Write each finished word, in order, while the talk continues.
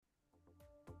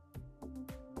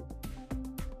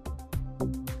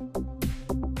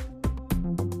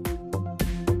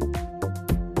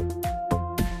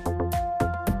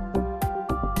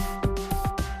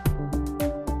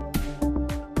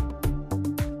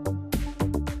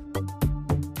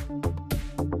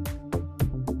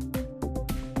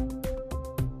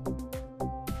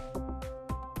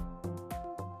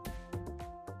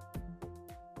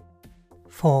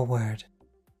Foreword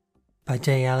by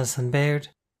J. Allison Baird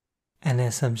and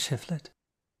S.M. Shiflett.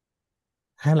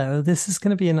 Hello, this is going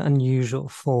to be an unusual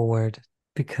foreword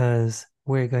because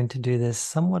we're going to do this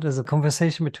somewhat as a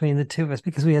conversation between the two of us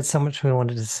because we had so much we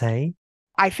wanted to say.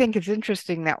 I think it's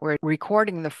interesting that we're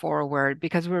recording the foreword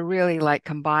because we're really like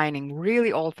combining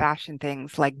really old-fashioned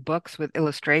things like books with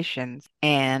illustrations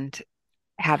and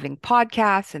having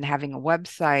podcasts and having a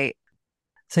website.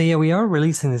 So yeah, we are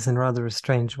releasing this in rather a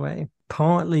strange way,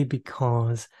 partly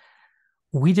because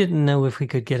we didn't know if we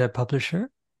could get a publisher.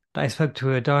 I spoke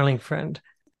to a darling friend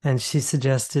and she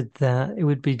suggested that it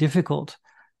would be difficult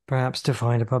perhaps to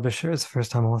find a publisher as a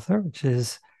first-time author, which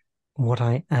is what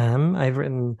I am. I've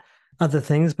written other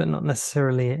things, but not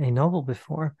necessarily a novel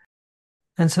before.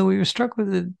 And so we were struck with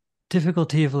the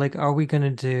difficulty of like, are we going to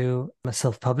do a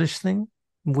self-published thing,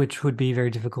 which would be very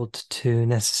difficult to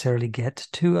necessarily get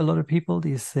to a lot of people.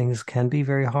 These things can be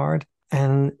very hard.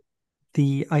 And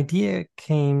the idea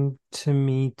came to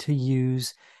me to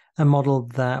use a model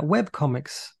that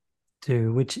webcomics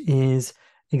do, which is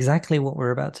exactly what we're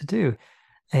about to do.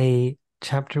 A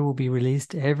chapter will be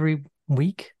released every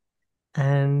week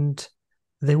and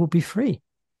they will be free.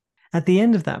 At the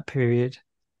end of that period,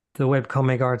 the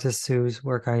webcomic artists whose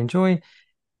work I enjoy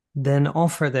then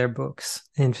offer their books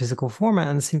in physical format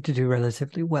and seem to do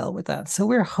relatively well with that. So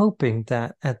we're hoping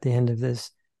that at the end of this,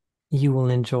 you will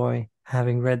enjoy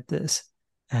having read this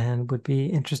and would be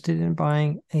interested in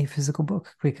buying a physical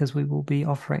book because we will be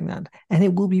offering that. And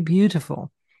it will be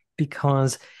beautiful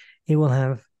because it will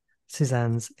have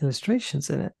Suzanne's illustrations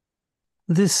in it.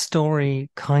 This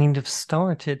story kind of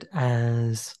started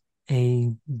as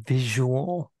a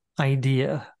visual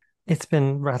idea. It's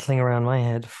been rattling around my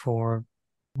head for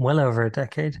well over a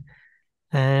decade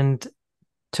and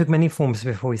took many forms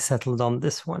before we settled on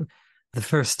this one. The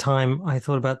first time I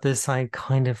thought about this, I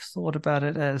kind of thought about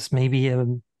it as maybe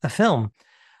a film,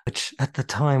 which at the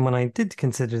time when I did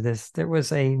consider this, there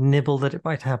was a nibble that it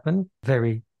might happen,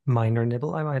 very minor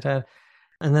nibble, I might add.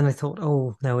 And then I thought,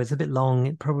 oh, no, it's a bit long.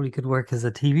 It probably could work as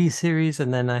a TV series.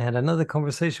 And then I had another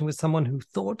conversation with someone who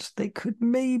thought they could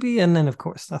maybe. And then, of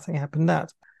course, nothing happened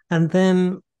that. And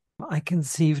then I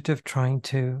conceived of trying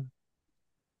to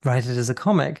write it as a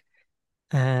comic.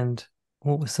 And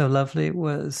what was so lovely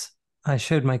was I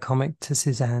showed my comic to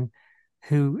Suzanne,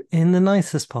 who, in the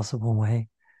nicest possible way,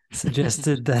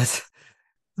 suggested that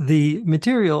the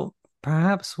material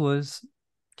perhaps was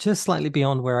just slightly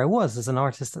beyond where I was as an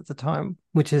artist at the time,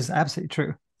 which is absolutely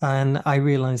true. And I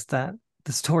realized that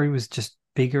the story was just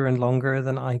bigger and longer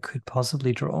than I could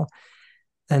possibly draw.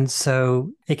 And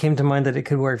so it came to mind that it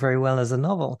could work very well as a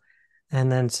novel. And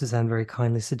then Suzanne very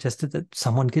kindly suggested that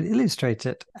someone could illustrate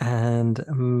it. And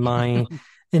my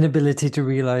inability to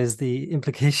realize the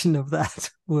implication of that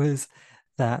was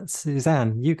that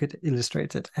Suzanne, you could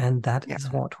illustrate it. And that Yeah. is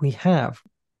what we have.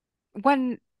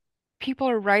 When people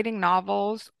are writing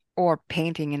novels or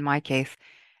painting, in my case,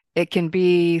 it can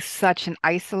be such an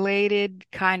isolated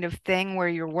kind of thing where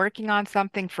you're working on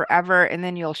something forever and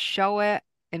then you'll show it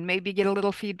and maybe get a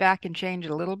little feedback and change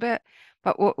it a little bit.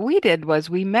 But what we did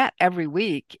was we met every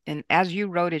week, and as you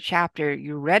wrote a chapter,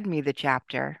 you read me the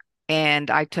chapter, and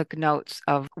I took notes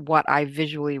of what I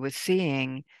visually was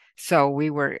seeing. So we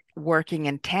were working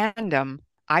in tandem,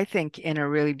 I think, in a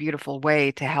really beautiful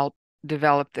way to help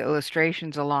develop the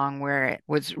illustrations along where it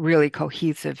was really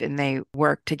cohesive and they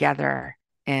worked together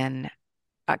in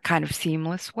a kind of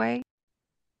seamless way.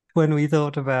 When we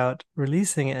thought about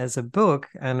releasing it as a book,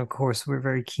 and of course, we're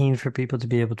very keen for people to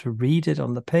be able to read it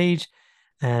on the page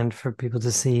and for people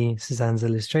to see Suzanne's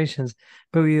illustrations,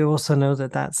 but we also know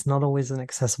that that's not always an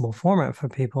accessible format for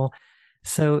people.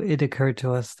 So it occurred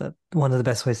to us that one of the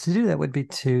best ways to do that would be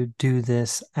to do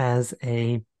this as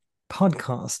a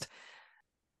podcast.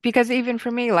 Because even for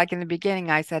me, like in the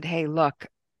beginning, I said, hey, look,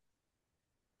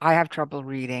 I have trouble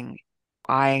reading.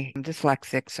 I am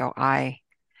dyslexic, so I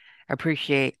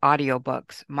appreciate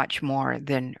audiobooks much more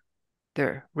than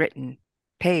the written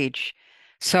page.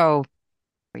 So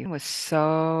he was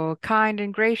so kind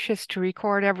and gracious to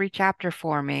record every chapter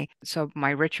for me. So my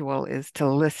ritual is to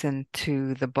listen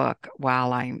to the book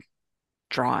while I'm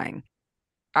drawing.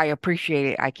 I appreciate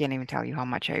it. I can't even tell you how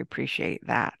much I appreciate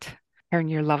that. Hearing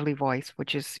your lovely voice,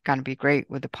 which is going to be great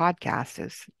with the podcast,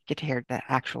 is you get to hear the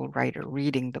actual writer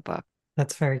reading the book.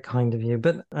 That's very kind of you,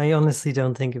 but I honestly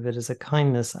don't think of it as a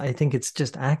kindness. I think it's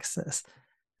just access.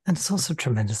 And it's also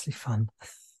tremendously fun.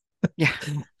 Yeah.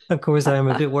 Of course, I am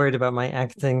a bit worried about my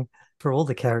acting for all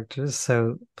the characters,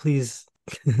 so please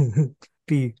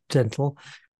be gentle.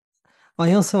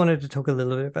 I also wanted to talk a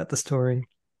little bit about the story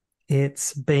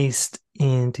It's based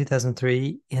in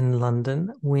 2003 in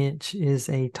London, which is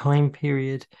a time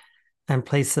period and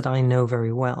place that I know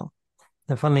very well.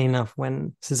 Now, funnily enough,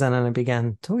 when Susanna and I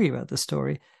began talking about the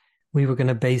story, we were going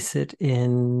to base it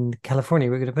in California.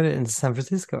 We are going to put it in San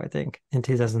Francisco, I think, in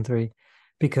 2003,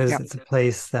 because Yep. it's a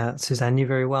place that Suzanne knew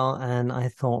very well. And I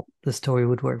thought the story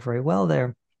would work very well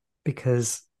there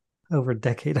because over a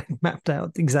decade, I mapped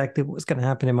out exactly what was going to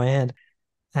happen in my head.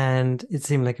 And it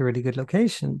seemed like a really good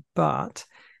location, but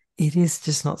it is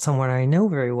just not somewhere I know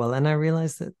very well. And I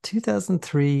realized that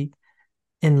 2003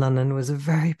 in London was a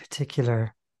very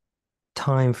particular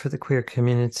time for the queer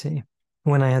community.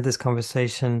 When I had this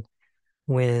conversation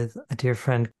with a dear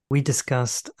friend, we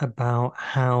discussed about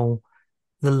how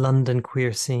the London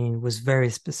queer scene was very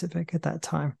specific at that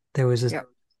time. There was a Yep.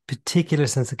 particular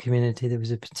sense of community, there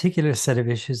was a particular set of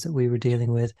issues that we were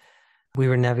dealing with. We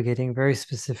were navigating very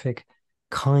specific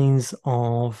kinds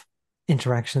of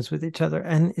interactions with each other.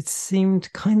 And it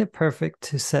seemed kind of perfect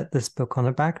to set this book on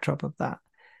a backdrop of that.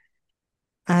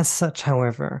 As such,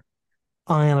 however,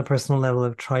 I, on a personal level,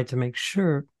 have tried to make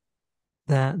sure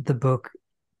that the book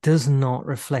does not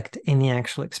reflect any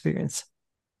actual experience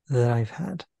that I've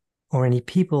had or any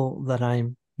people that I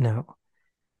know.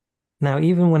 Now,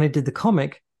 even when I did the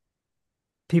comic,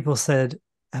 people said,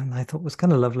 and I thought was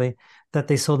kind of lovely, that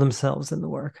they saw themselves in the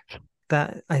work.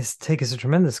 That I take as a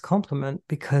tremendous compliment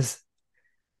because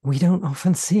we don't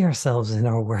often see ourselves in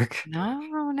our work No,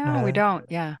 no, we uh, don't.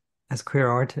 Yeah. as queer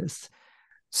artists.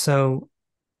 So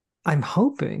I'm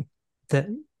hoping that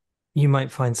you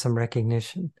might find some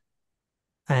recognition.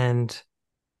 And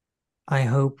I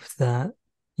hope that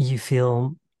you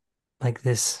feel like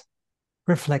this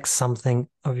reflects something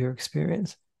of your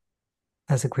experience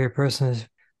as a queer person.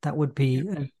 That would be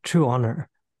a true honor.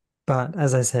 But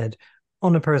as I said,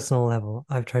 on a personal level,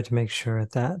 I've tried to make sure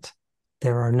that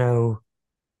there are no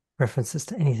references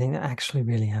to anything that actually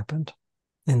really happened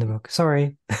in the book.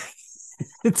 Sorry,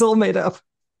 it's all made up.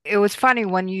 It was funny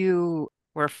when you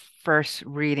were first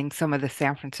reading some of the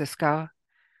San Francisco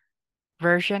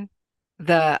version,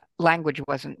 the language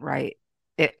wasn't right.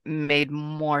 It made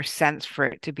more sense for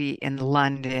it to be in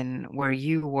London, where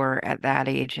you were at that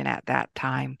age and at that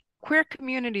time. Queer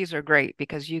communities are great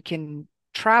because you can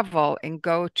travel and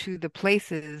go to the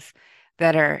places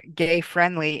that are gay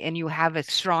friendly and you have a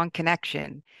strong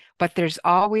connection. But there's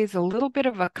always a little bit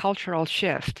of a cultural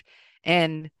shift.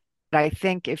 And I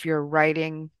think if you're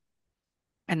writing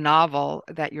a novel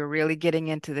that you're really getting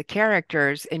into the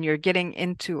characters and you're getting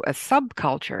into a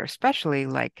subculture, especially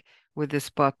like with this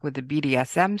book with the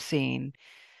BDSM scene,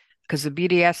 because the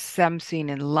BDSM scene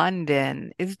in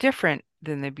London is different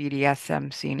than the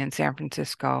BDSM scene in San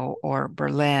Francisco or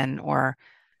Berlin or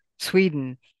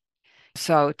Sweden.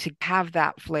 So to have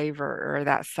that flavor or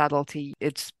that subtlety,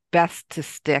 it's best to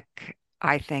stick,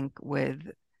 I think,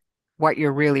 with what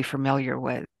you're really familiar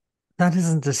with. That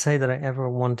isn't to say that I ever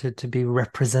wanted to be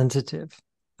representative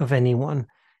of anyone. Right.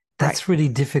 That's really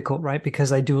difficult, right?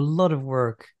 Because I do a lot of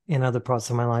work in other parts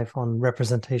of my life on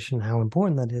representation, how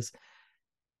important that is.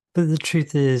 But the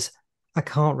truth is, I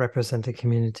can't represent a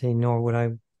community, nor would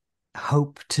I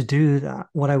hope to do that.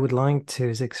 What I would like to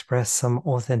is express some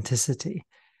authenticity.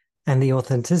 And the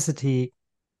authenticity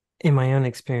in my own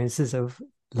experiences of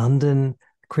London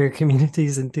queer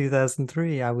communities in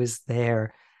 2003, I was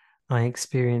there, I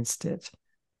experienced it,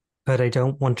 but I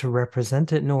don't want to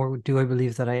represent it, nor do I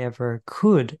believe that I ever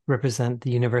could represent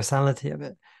the universality of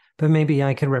it. But maybe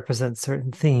I could represent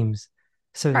certain themes,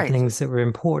 certain Right. things that were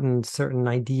important, certain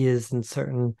ideas, and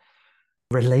certain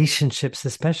relationships,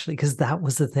 especially because that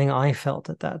was the thing I felt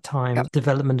at that time, Yep.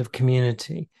 development of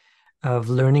community, of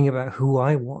learning about who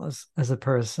I was as a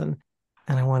person.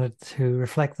 And I wanted to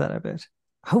reflect that a bit.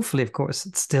 Hopefully, of course,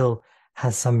 it still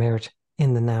has some merit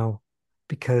in the now,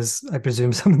 because I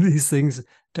presume some of these things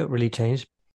don't really change.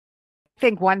 I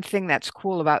think one thing that's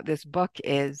cool about this book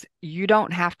is you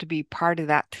don't have to be part of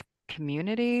that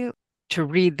community to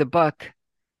read the book.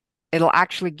 It'll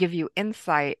actually give you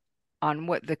insight on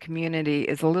what the community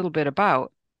is a little bit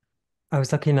about. I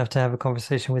was lucky enough to have a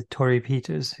conversation with Tori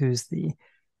Peters, who's the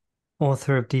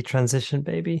author of Detransition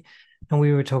Baby. And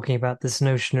we were talking about this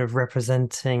notion of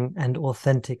representing and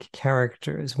authentic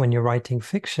characters when you're writing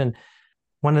fiction.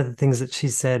 One of the things that she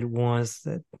said was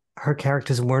that her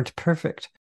characters weren't perfect.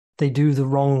 They do the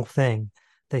wrong thing.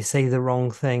 They say the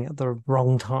wrong thing at the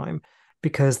wrong time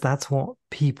because that's what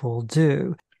people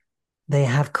do. They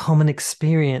have common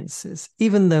experiences,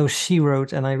 even though she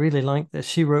wrote, and I really like this,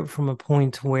 she wrote from a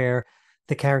point where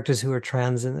the characters who are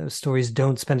trans in those stories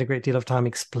don't spend a great deal of time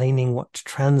explaining what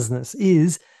transness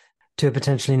is to a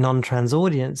potentially non-trans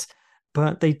audience.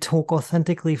 but they talk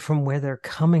authentically from where they're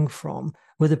coming from,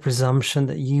 with a presumption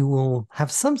that you will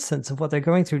have some sense of what they're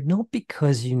going through, not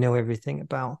because you know everything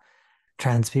about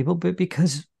trans people, but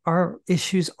because our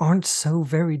issues aren't so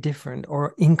very different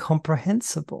or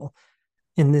incomprehensible.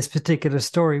 In this particular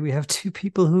story, we have two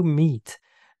people who meet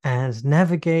and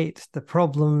navigate the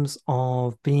problems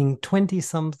of being 20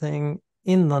 something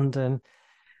in London,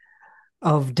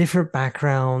 of different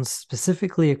backgrounds,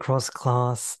 specifically across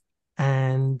class,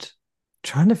 and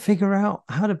trying to figure out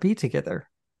how to be together.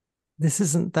 This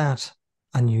isn't that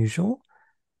unusual,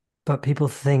 but people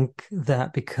think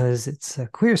that because it's a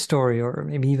queer story or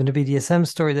maybe even a BDSM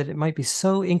story, that it might be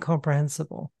so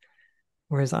incomprehensible.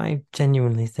 Whereas I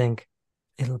genuinely think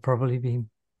it'll probably be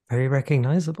very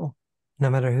recognizable, no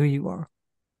matter who you are.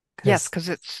 Yes, Because, because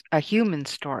it's a human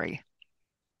story.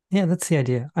 yeah, that's the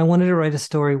idea. I wanted to write a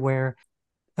story where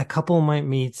a couple might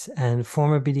meet and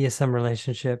form a BDSM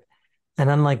relationship. And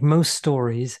unlike most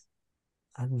stories,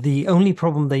 the only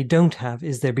problem they don't have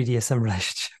is their BDSM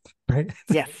relationship, right?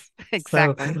 Yes,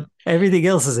 So exactly. everything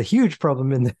else is a huge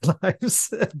problem in their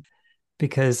lives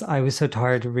because I was so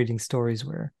tired of reading stories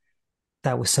where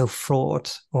that was so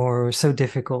fraught or so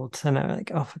difficult. And I'm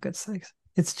like, oh, for God's sakes,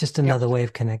 it's just Yep. another way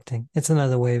of connecting. It's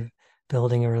another way of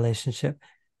building a relationship.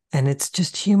 And it's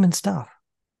just human stuff.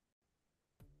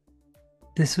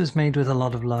 This was made with a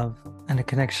lot of love and a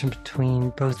connection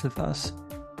between both of us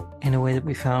in a way that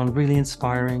we found really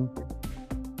inspiring.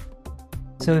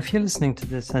 So if you're listening to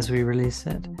this as we release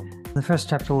it, the first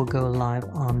chapter will go live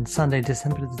on Sunday,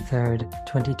 December the 3rd,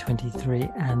 2023,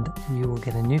 and you will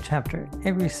get a new chapter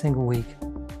every single week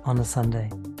on a Sunday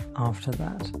after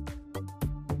that.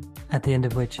 At the end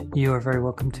of which, you are very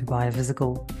welcome to buy a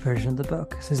physical version of the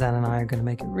book. Suzanne and I are going to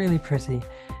make it really pretty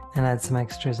and add some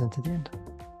extras into the end.